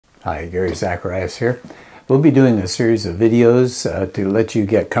Hi, Gary Zacharias here. We'll be doing a series of videos to let you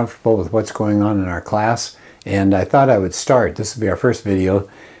get comfortable with what's going on in our class. And I thought I would start, this will be our first video,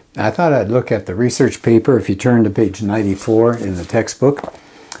 I thought I'd look at the research paper. If you turn to page 94 in the textbook,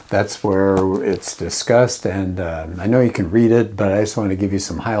 that's where it's discussed, and I know you can read it, but I just want to give you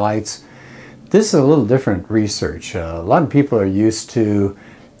some highlights. This is a little different research. A lot of people are used to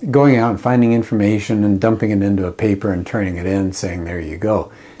going out and finding information and dumping it into a paper and turning it in, saying, there you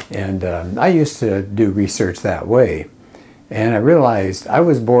go. And I used to do research that way. And I realized I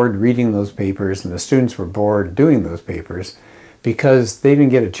was bored reading those papers, and the students were bored doing those papers because they didn't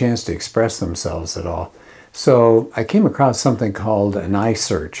get a chance to express themselves at all. So I came across something called an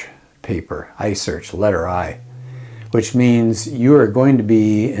iSearch paper, iSearch, letter I, which means you are going to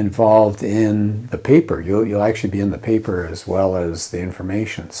be involved in the paper. You'll actually be in the paper as well as the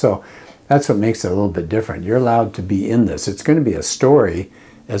information. So that's what makes it a little bit different. You're allowed to be in this. It's going to be a story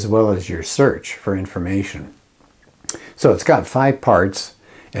as well as your search for information. So it's got 5 parts,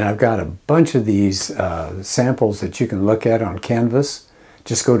 and I've got a bunch of these samples that you can look at on Canvas.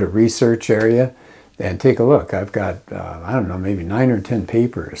 Just go to research area and take a look. I've got, I don't know, maybe 9 or 10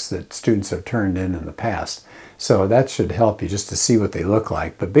 papers that students have turned in the past. So that should help you just to see what they look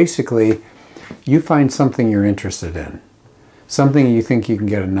like. But basically, you find something you're interested in, something you think you can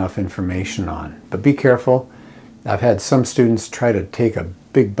get enough information on. But be careful. I've had some students try to take a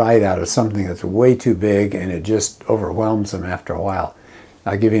big bite out of something that's way too big, and it just overwhelms them after a while.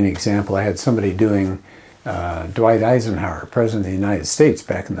 I'll give you an example. I had somebody doing Dwight Eisenhower, President of the United States,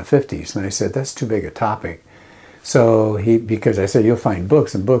 back in the 50s, and I said, that's too big a topic. So because I said, you'll find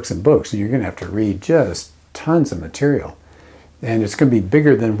books and books and books, and you're going to have to read just tons of material. And it's going to be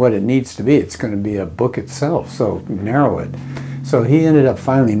bigger than what it needs to be. It's going to be a book itself, so narrow it. So he ended up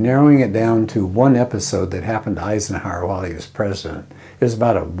finally narrowing it down to one episode that happened to Eisenhower while he was president. It was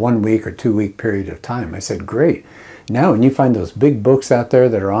about a 1 week or 2 week period of time. I said, great. Now when you find those big books out there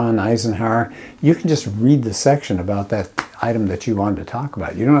that are on Eisenhower, you can just read the section about that item that you wanted to talk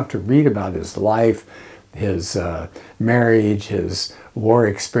about. You don't have to read about his life, his marriage, his war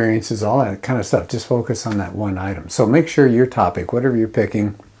experiences, all that kind of stuff. Just focus on that one item. So make sure your topic, whatever you're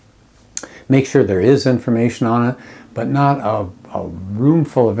picking, make sure there is information on it, but not a room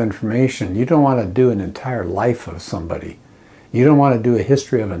full of information. You don't want to do an entire life of somebody. You don't want to do a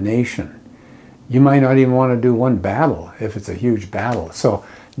history of a nation. You might not even want to do one battle if it's a huge battle. So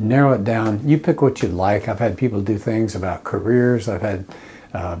narrow it down. You pick what you like. I've had people do things about careers. I've had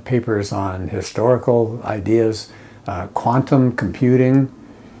papers on historical ideas, quantum computing,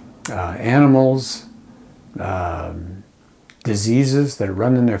 animals, diseases that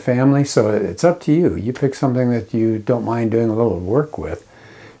run in their family. So it's up to you. You pick something that you don't mind doing a little work with.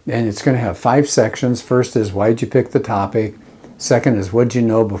 And it's going to have 5 sections. First is, why'd you pick the topic? Second is, what'd you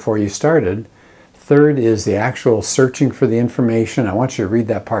know before you started? Third is the actual searching for the information. I want you to read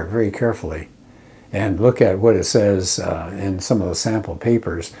that part very carefully and look at what it says in some of the sample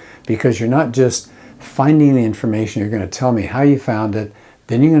papers, because you're not just finding the information. You're going to tell me how you found it,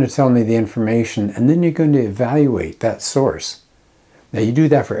 then you're going to tell me the information, and then you're going to evaluate that source. Now you do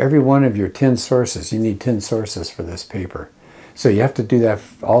that for every one of your 10 sources. You need 10 sources for this paper. So you have to do that,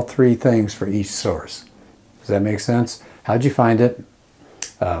 all 3 things for each source. Does that make sense? How'd you find it?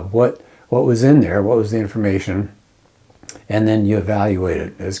 What was in there? What was the information? And then you evaluate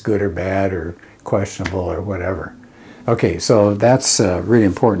it as good or bad or questionable or whatever. Okay, so that's really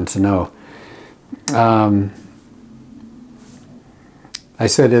important to know. I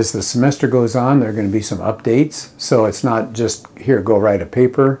said as the semester goes on, there are going to be some updates. So it's not just, here, go write a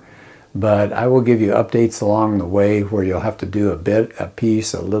paper, but I will give you updates along the way where you'll have to do a bit, a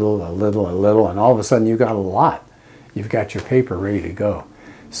piece, a little, and all of a sudden you've got a lot. You've got your paper ready to go.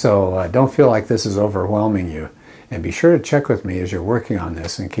 So don't feel like this is overwhelming you. And be sure to check with me as you're working on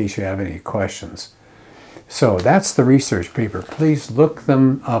this in case you have any questions. So that's the research paper. Please look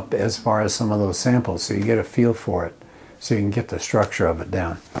them up as far as some of those samples so you get a feel for it, so you can get the structure of it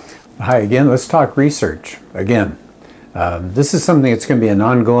down. Hi again, let's talk research again. This is something that's going to be an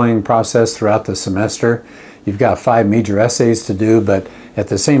ongoing process throughout the semester. You've got 5 major essays to do, but at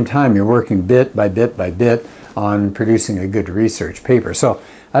the same time you're working bit by bit by bit on producing a good research paper. So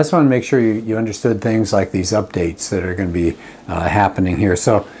I just want to make sure you understood things like these updates that are going to be happening here.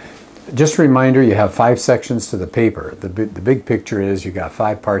 So just a reminder, you have 5 sections to the paper. The big picture is you got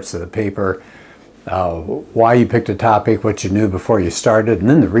 5 parts of the paper. Why you picked a topic, what you knew before you started, and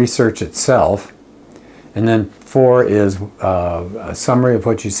then the research itself. And then 4 is a summary of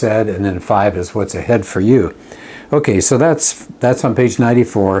what you said, and then 5 is what's ahead for you. Okay, so that's on page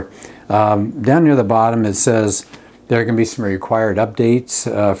 94. Down near the bottom it says There are going to be some required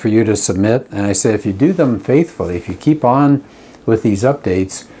updates for you to submit. And I said, if you do them faithfully, if you keep on with these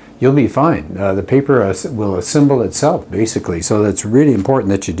updates, you'll be fine. The paper will assemble itself, basically. So it's really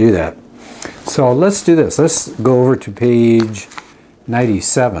important that you do that. So let's do this. Let's go over to page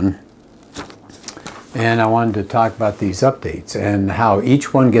 97. And I wanted to talk about these updates and how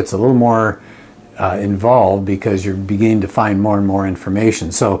each one gets a little more involved because you're beginning to find more and more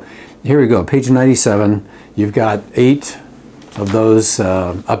information. So here we go, page 97. You've got 8 of those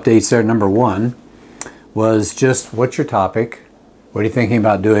updates there. Number 1 was just, what's your topic? What are you thinking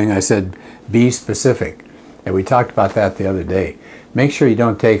about doing? I said, be specific. And we talked about that the other day. Make sure you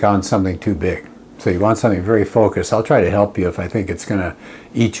don't take on something too big. So you want something very focused. I'll try to help you if I think it's going to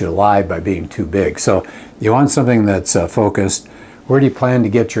eat you alive by being too big. So you want something that's focused. Where do you plan to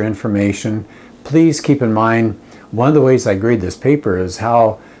get your information? Please keep in mind, one of the ways I grade this paper is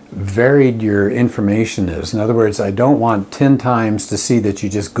how varied your information is. In other words, I don't want 10 times to see that you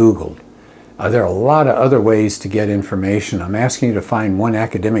just Googled. There are a lot of other ways to get information. I'm asking you to find one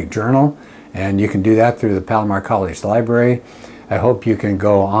academic journal, and you can do that through the Palomar College Library. I hope you can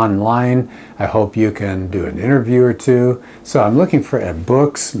go online. I hope you can do an interview or two. So I'm looking for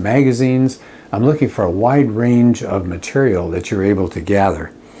books, magazines. I'm looking for a wide range of material that you're able to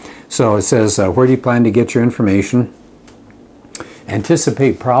gather. So it says, where do you plan to get your information?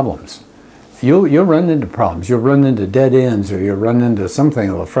 Anticipate problems. You'll run into problems. You'll run into dead ends, or you'll run into something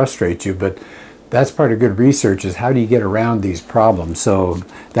that will frustrate you, but that's part of good research, is how do you get around these problems. So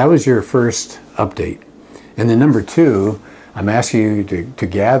that was your first update. And then number 2, I'm asking you to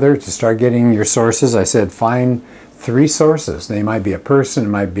gather, to start getting your sources. I said find 3 sources. They might be a person, it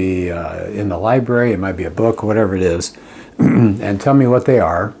might be in the library, it might be a book, whatever it is, and tell me what they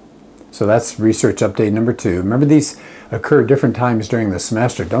are. So that's research update number 2. Remember, these occur different times during the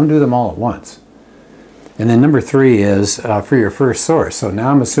semester. Don't do them all at once. And then number 3 is for your first source. So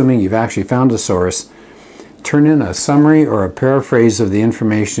now I'm assuming you've actually found a source. Turn in a summary or a paraphrase of the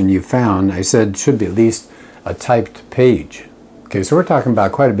information you found. I said it should be at least a typed page. Okay, so we're talking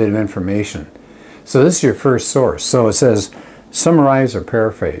about quite a bit of information. So this is your first source. So it says summarize or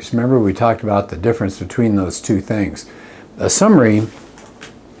paraphrase. Remember, we talked about the difference between those 2 things. A summary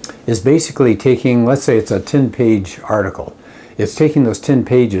is basically taking, let's say it's a 10-page article. It's taking those 10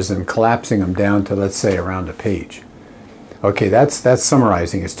 pages and collapsing them down to, let's say, around a page. Okay, that's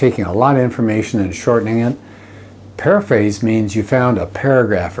summarizing. It's taking a lot of information and shortening it. Paraphrase means you found a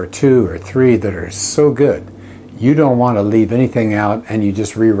paragraph or 2 or 3 that are so good you don't want to leave anything out, and you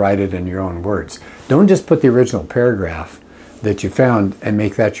just rewrite it in your own words. Don't just put the original paragraph that you found and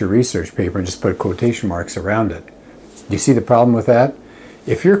make that your research paper and just put quotation marks around it. You see the problem with that?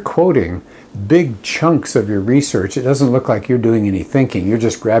 If you're quoting big chunks of your research, it doesn't look like you're doing any thinking. You're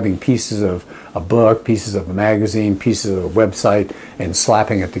just grabbing pieces of a book, pieces of a magazine, pieces of a website, and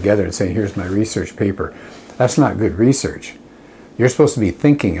slapping it together and saying, here's my research paper. That's not good research. You're supposed to be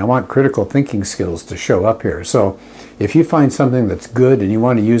thinking. I want critical thinking skills to show up here. So if you find something that's good and you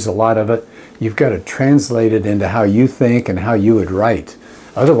want to use a lot of it, you've got to translate it into how you think and how you would write.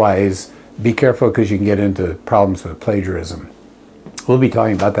 Otherwise, be careful, because you can get into problems with plagiarism. We'll be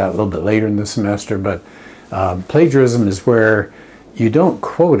talking about that a little bit later in the semester, but plagiarism is where you don't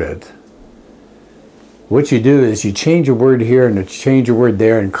quote it. What you do is you change a word here and you change a word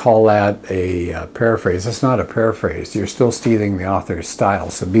there and call that a paraphrase. That's not a paraphrase. You're still stealing the author's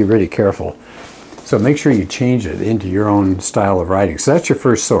style, so be really careful. So make sure you change it into your own style of writing. So that's your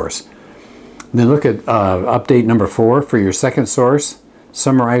first source. Then look at update number 4 for your second source.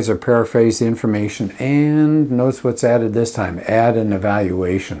 Summarize or paraphrase the information, and notice what's added this time. Add an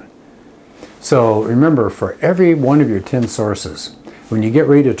evaluation. So remember, for every one of your 10 sources, when you get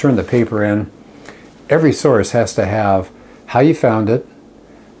ready to turn the paper in, every source has to have how you found it,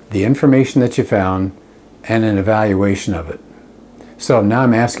 the information that you found, and an evaluation of it. So now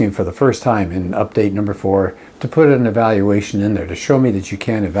I'm asking for the first time in update number 4 to put an evaluation in there to show me that you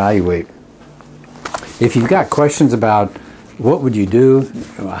can evaluate. If you've got questions about what would you do,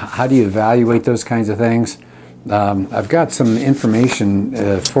 how do you evaluate those kinds of things, I've got some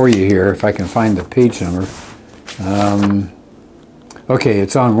information for you here, if I can find the page number. Okay,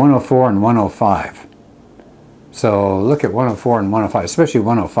 it's on 104 and 105. So look at 104 and 105, especially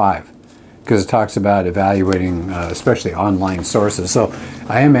 105, because it talks about evaluating especially online sources. So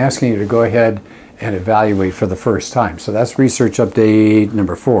I am asking you to go ahead and evaluate for the first time. So that's research update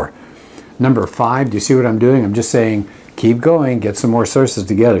number 4. Number 5, do you see what I'm doing? I'm just saying keep going, get some more sources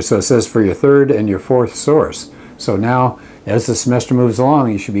together. So it says for your 3rd and your 4th source. So now as the semester moves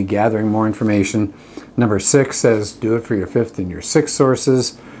along, you should be gathering more information. Number 6 says do it for your 5th and your 6th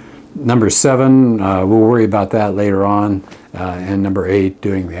sources. Number 7, we'll worry about that later on. And number 8,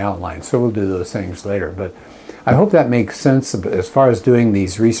 doing the outline. So we'll do those things later. But I hope that makes sense as far as doing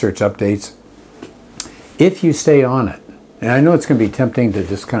these research updates. If you stay on it, and I know it's going to be tempting to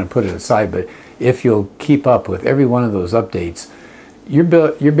just kind of put it aside, but if you'll keep up with every one of those updates, you're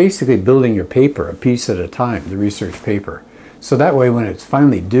basically building your paper a piece at a time, the research paper. So that way when it's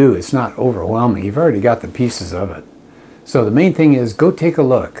finally due, it's not overwhelming. You've already got the pieces of it. So the main thing is go take a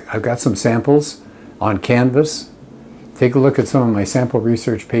look. I've got some samples on Canvas. Take a look at some of my sample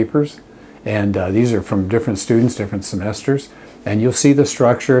research papers. And these are from different students, different semesters. And you'll see the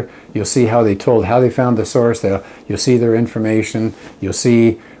structure. You'll see how they found the source. You'll see their information. You'll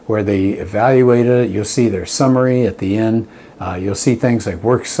see where they evaluated it. You'll see their summary at the end. You'll see things like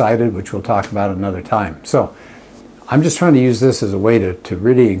works cited, which we'll talk about another time. So I'm just trying to use this as a way to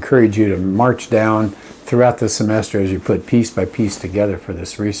really encourage you to march down throughout the semester as you put piece by piece together for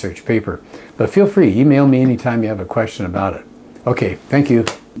this research paper. But feel free, email me anytime you have a question about it. Okay, thank you.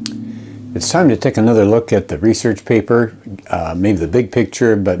 It's time to take another look at the research paper, maybe the big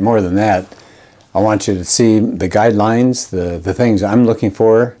picture, but more than that, I want you to see the guidelines, the things I'm looking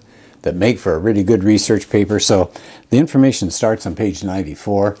for that make for a really good research paper. So the information starts on page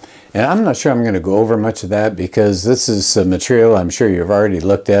 94, and I'm not sure I'm going to go over much of that because this is material I'm sure you've already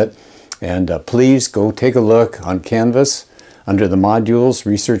looked at. And please go take a look on Canvas under the modules,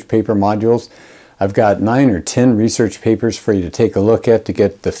 research paper modules. I've got 9 or 10 research papers for you to take a look at to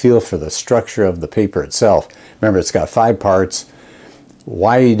get the feel for the structure of the paper itself. Remember, it's got 5 parts.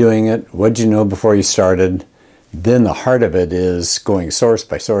 Why are you doing it? What did you know before you started? Then the heart of it is going source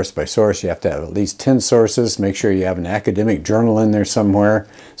by source by source. You have to have at least 10 sources. Make sure you have an academic journal in there somewhere,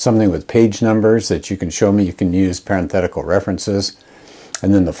 something with page numbers that you can show me. You can use parenthetical references.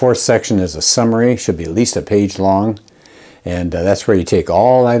 And then the 4th section is a summary, should be at least a page long. And that's where you take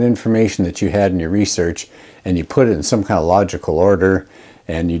all that information that you had in your research and you put it in some kind of logical order,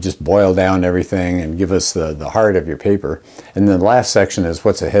 and you just boil down everything and give us the heart of your paper. And then the last section is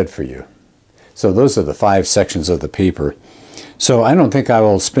what's ahead for you. So those are the 5 sections of the paper. So I don't think I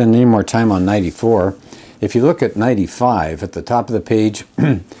will spend any more time on 94. If you look at 95 at the top of the page,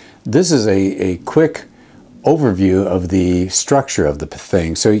 this is a quick overview of the structure of the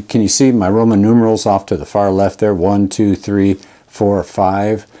thing. So can you see my Roman numerals off to the far left there? 1, 2, 3, 4,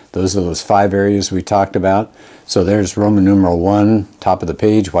 5. Those are those 5 areas we talked about. So there's Roman numeral 1, top of the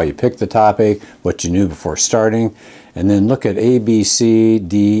page, why you picked the topic, what you knew before starting. And then look at A, B, C,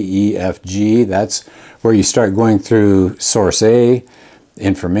 D, E, F, G. That's where you start going through source A,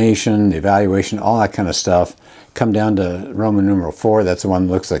 information, the evaluation, all that kind of stuff. Come down to Roman numeral 4. That's the one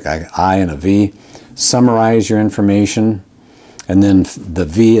that looks like an I and a V. Summarize your information. And then the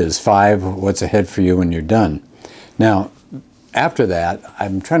V is 5, what's ahead for you when you're done. Now, after that,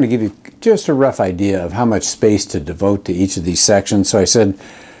 I'm trying to give you just a rough idea of how much space to devote to each of these sections. So I said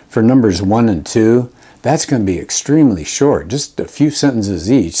for numbers 1 and 2, that's going to be extremely short, just a few sentences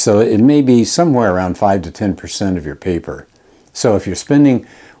each. So it may be somewhere around 5 to 10% of your paper. So if you're spending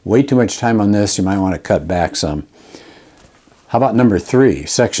way too much time on this, you might want to cut back some. How about number 3,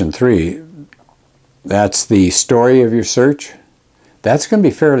 section 3? That's the story of your search. That's going to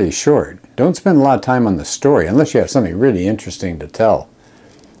be fairly short. Don't spend a lot of time on the story unless you have something really interesting to tell.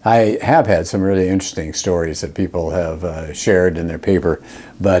 I have had some really interesting stories that people have shared in their paper,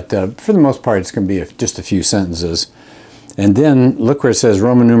 but for the most part it's going to be just a few sentences. And then look where it says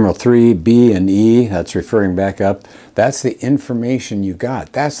Roman numeral 3, B and E, that's referring back up. That's the information you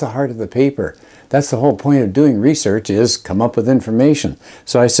got. That's the heart of the paper. That's the whole point of doing research, is come up with information.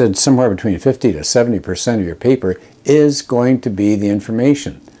 So I said somewhere between 50 to 70% of your paper is going to be the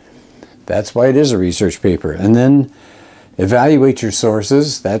information. That's why it is a research paper. And then evaluate your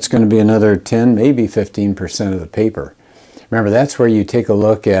sources. That's going to be another 10, maybe 15% of the paper. Remember, that's where you take a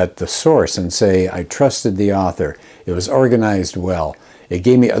look at the source and say, I trusted the author. It was organized well. It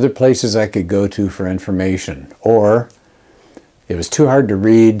gave me other places I could go to for information. Or it was too hard to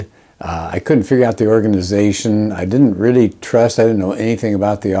read. I couldn't figure out the organization. I didn't really trust. I didn't know anything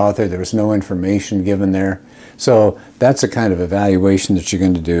about the author. There was no information given there. So that's the kind of evaluation that you're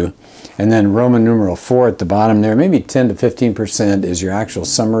going to do. And then Roman numeral 4 at the bottom there, maybe 10 to 15% is your actual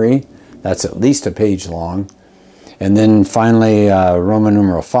summary. That's at least a page long. And then finally, Roman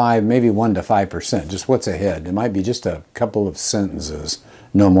numeral 5, maybe 1 to 5%, just what's ahead. It might be just a couple of sentences,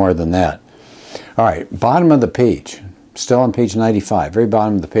 no more than that. All right, bottom of the page, still on page 95, very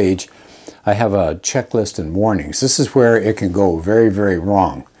bottom of the page, I have a checklist and warnings. This is where it can go very, very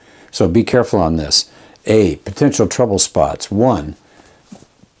wrong. So be careful on this. A, potential trouble spots. 1,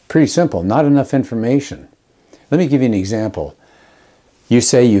 pretty simple, not enough information. Let me give you an example. You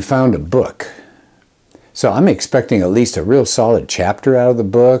say you found a book. So I'm expecting at least a real solid chapter out of the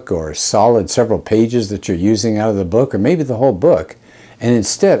book, or solid several pages that you're using out of the book, or maybe the whole book. And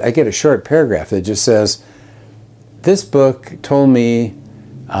instead, I get a short paragraph that just says, this book told me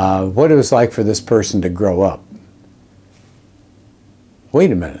what it was like for this person to grow up. Wait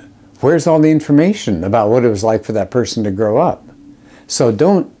a minute. Where's all the information about what it was like for that person to grow up? So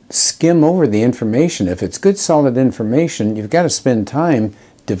don't skim over the information. If it's good, solid information, you've got to spend time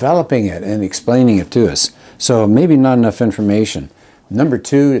developing it and explaining it to us. So maybe not enough information. Number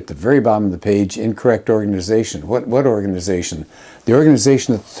 2, at the very bottom of the page, incorrect organization. What organization? The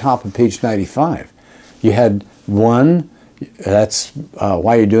organization at the top of page 95. You had 1, that's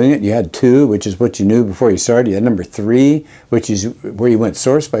why you're doing it. You had 2, which is what you knew before you started. You had number 3, which is where you went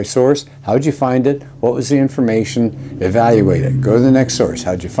source by source. How'd you find it? What was the information? Evaluate it. Go to the next source.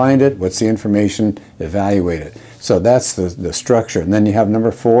 How'd you find it? What's the information? Evaluate it. So that's the structure. And then you have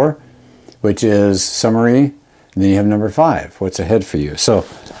number 4, which is summary. And then you have number 5, what's ahead for you. So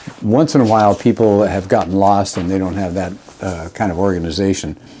once in a while, people have gotten lost and they don't have that kind of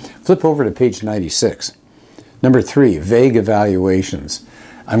organization. Flip over to page 96. Number 3, vague evaluations.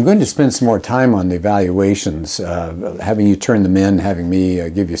 I'm going to spend some more time on the evaluations, having you turn them in, having me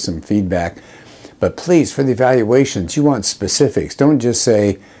give you some feedback. But please, for the evaluations, you want specifics. Don't just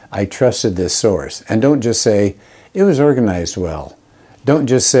say, I trusted this source. And don't just say, it was organized well. Don't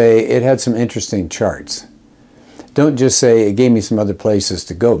just say, it had some interesting charts. Don't just say, it gave me some other places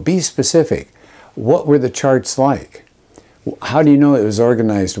to go. Be specific. What were the charts like? How do you know it was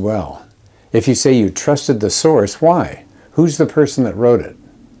organized well? If you say you trusted the source, why? Who's the person that wrote it?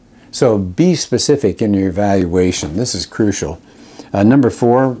 So be specific in your evaluation. This is crucial. Number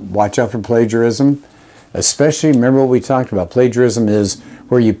 4, watch out for plagiarism. Especially, remember what we talked about. Plagiarism is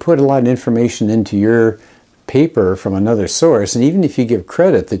where you put a lot of information into your paper from another source, and even if you give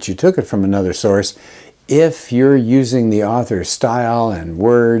credit that you took it from another source, if you're using the author's style and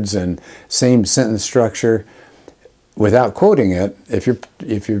words and same sentence structure without quoting it, if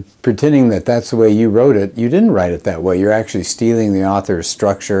you're pretending that that's the way you wrote it, you didn't write it that way. You're actually stealing the author's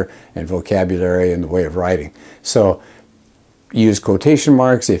structure and vocabulary and the way of writing. So use quotation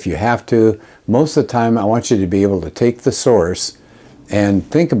marks if you have to. Most of the time, I want you to be able to take the source and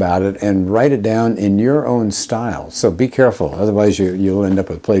think about it and write it down in your own style. So be careful, otherwise you'll end up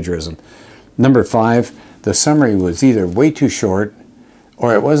with plagiarism. Number 5, the summary was either way too short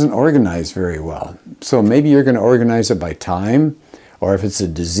or it wasn't organized very well. So maybe you're going to organize it by time, or if it's a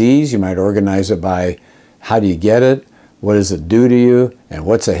disease, you might organize it by how do you get it, what does it do to you, and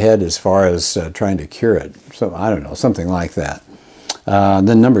what's ahead as far as trying to cure it. So I don't know, something like that.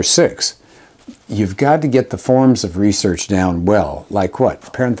 Then number 6, you've got to get the forms of research down well. Like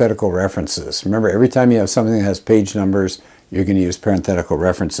what? Parenthetical references. Remember, every time you have something that has page numbers, you're going to use parenthetical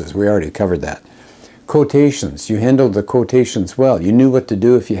references. We already covered that. Quotations. You handled the quotations well. You knew what to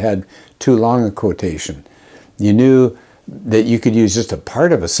do if you had too long a quotation. You knew that you could use just a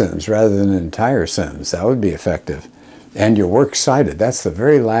part of a sentence rather than an entire sentence. That would be effective. And your works cited. That's the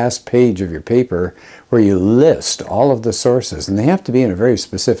very last page of your paper where you list all of the sources, and they have to be in a very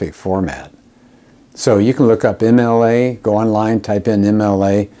specific format. So you can look up MLA, go online, type in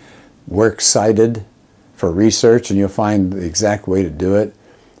MLA, works cited for research, and you'll find the exact way to do it.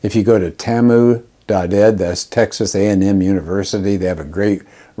 If you go to TAMU.ed, that's Texas A&M University, they have a great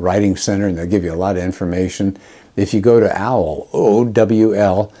writing center and they'll give you a lot of information. If you go to OWL,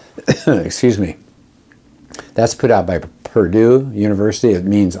 O-W-L, excuse me, that's put out by Purdue University. It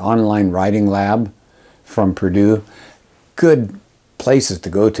means Online Writing Lab from Purdue. Good places to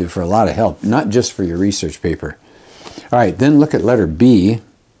go to for a lot of help, not just for your research paper. All right, then look at letter B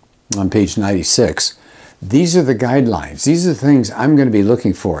on page 96. These are the guidelines. These are the things I'm going to be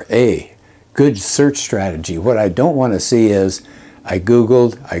looking for. A, good search strategy. What I don't want to see is I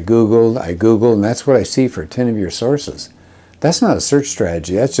Googled, and that's what I see for 10 of your sources. That's not a search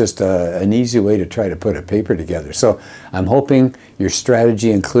strategy. That's just an easy way to try to put a paper together. So I'm hoping your strategy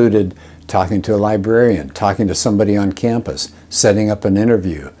included talking to a librarian, talking to somebody on campus, setting up an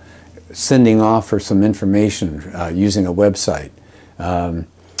interview, sending off for some information using a website, a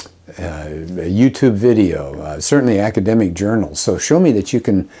YouTube video, certainly academic journals. So show me that you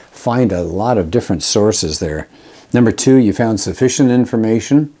can find a lot of different sources there. Number 2, you found sufficient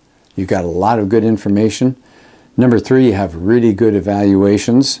information. You've got a lot of good information. Number 3, you have really good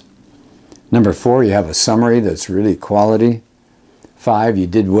evaluations. Number 4, you have a summary that's really quality. 5, you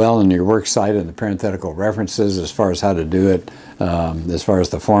did well in your works cited and the parenthetical references as far as how to do it, as far as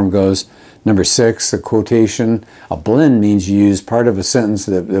the form goes. Number 6, the quotation. A blend means you use part of a sentence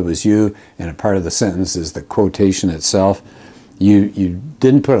that was you, and a part of the sentence is the quotation itself. You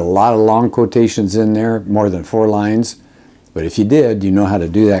didn't put a lot of long quotations in there, more than 4 lines, but if you did, you know how to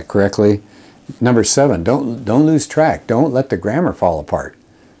do that correctly. Number 7, don't lose track. Don't let the grammar fall apart.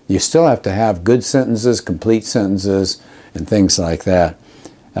 You still have to have good sentences, complete sentences, and things like that.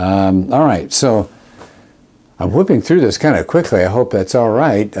 All right, so I'm whipping through this kind of quickly. I hope that's all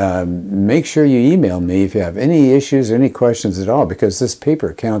right. Make sure you email me if you have any issues or any questions at all, because this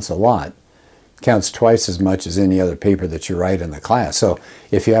paper counts a lot. It counts twice as much as any other paper that you write in the class. So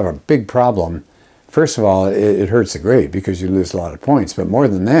if you have a big problem, first of all, it hurts the grade because you lose a lot of points. But more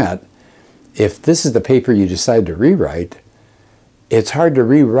than that, if this is the paper you decide to rewrite, it's hard to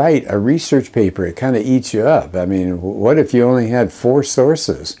rewrite a research paper. It kind of eats you up. I mean, what if you only had 4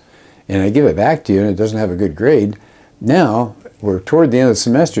 sources and I give it back to you and it doesn't have a good grade? Now, we're toward the end of the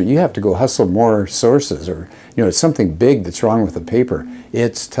semester, you have to go hustle more sources, or it's something big that's wrong with the paper.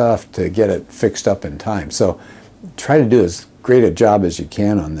 It's tough to get it fixed up in time. So try to do as great a job as you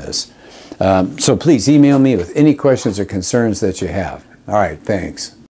can on this. So please email me with any questions or concerns that you have. All right, thanks.